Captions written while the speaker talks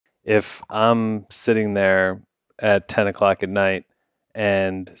If I'm sitting there at 10 o'clock at night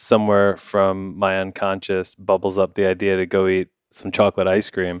and somewhere from my unconscious bubbles up the idea to go eat some chocolate ice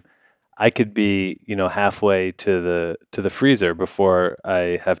cream, I could be, halfway to the freezer before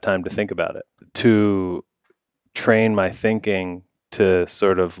I have time to think about it. To train my thinking to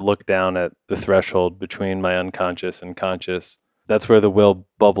sort of look down at the threshold between my unconscious and conscious, that's where the will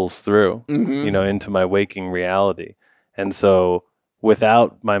bubbles through, into my waking reality. And so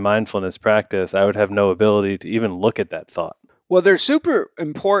without my mindfulness practice, I would have no ability to even look at that thought. Well, they're super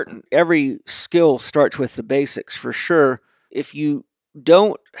important. Every skill starts with the basics, for sure. If you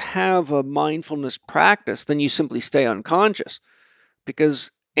don't have a mindfulness practice, then you simply stay unconscious,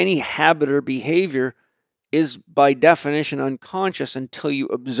 because any habit or behavior is by definition unconscious until you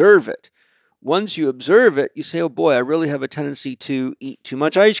observe it. Once you observe it, you say, oh boy, I really have a tendency to eat too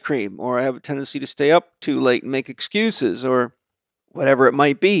much ice cream, or I have a tendency to stay up too late and make excuses, or whatever it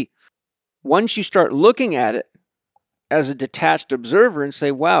might be. Once you start looking at it as a detached observer and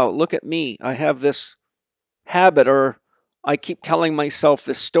say, wow, look at me, I have this habit, or I keep telling myself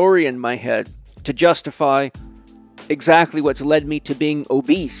this story in my head to justify exactly what's led me to being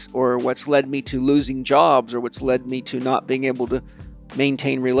obese, or what's led me to losing jobs, or what's led me to not being able to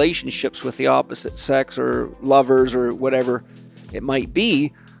maintain relationships with the opposite sex, or lovers, or whatever it might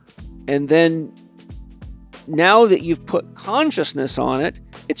be. And then now that you've put consciousness on it,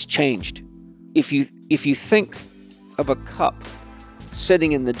 it's changed. If you think of a cup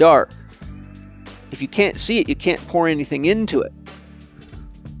sitting in the dark, if you can't see it, you can't pour anything into it.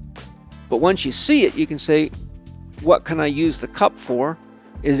 But once you see it, you can say, what can I use the cup for?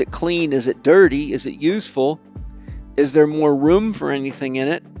 Is it clean? Is it dirty? Is it useful? Is there more room for anything in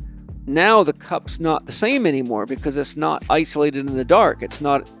it? Now the cup's not the same anymore, because it's not isolated in the dark. It's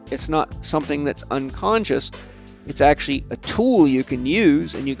not something that's unconscious. It's actually a tool you can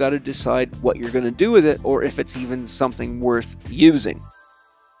use, and you got to decide what you're going to do with it, or if it's even something worth using.